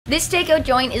This takeout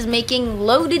joint is making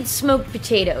loaded smoked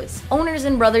potatoes. Owners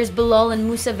and brothers Bilal and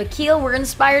Musa Vakil were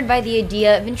inspired by the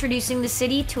idea of introducing the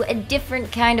city to a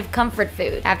different kind of comfort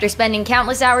food. After spending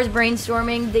countless hours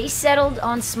brainstorming, they settled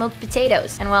on smoked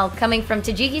potatoes. And while coming from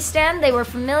Tajikistan, they were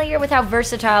familiar with how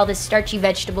versatile this starchy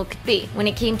vegetable could be. When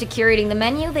it came to curating the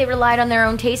menu, they relied on their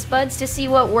own taste buds to see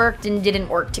what worked and didn't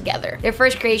work together. Their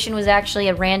first creation was actually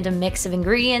a random mix of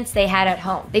ingredients they had at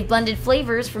home. They blended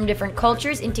flavors from different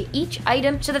cultures into each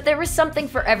item so that there was something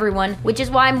for everyone, which is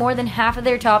why more than half of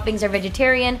their toppings are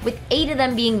vegetarian, with 8 of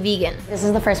them being vegan. This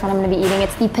is the first one I'm going to be eating.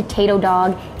 It's the potato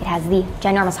dog. It has the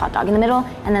ginormous hot dog in the middle,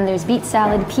 and then there's beet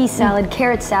salad, pea salad,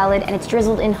 carrot salad, and it's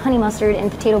drizzled in honey mustard and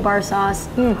potato bar sauce.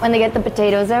 When they get the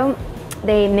potatoes out,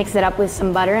 they mix it up with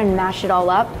some butter and mash it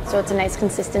all up, so it's a nice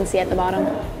consistency at the bottom.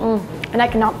 And I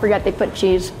cannot forget they put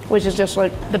cheese, which is just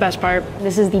like the best part.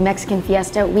 This is the Mexican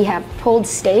fiesta. We have pulled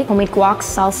steak, homemade guac,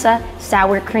 salsa,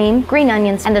 sour cream, green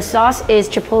onions, and the sauce is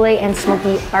chipotle and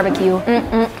smoky barbecue.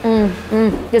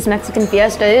 This Mexican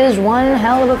fiesta is one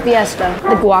hell of a fiesta.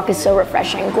 The guac is so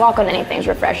refreshing. Guac on anything is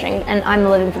refreshing, and I'm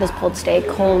living for this pulled steak.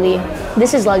 Holy,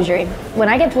 this is luxury. When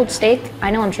I get pulled steak,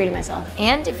 I know I'm treating myself.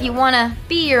 And if you wanna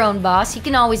be your own boss, you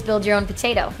can always build your own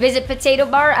potato. Visit Potato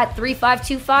Bar at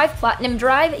 3525 Platinum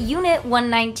Drive, Unit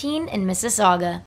 119 in Mississauga.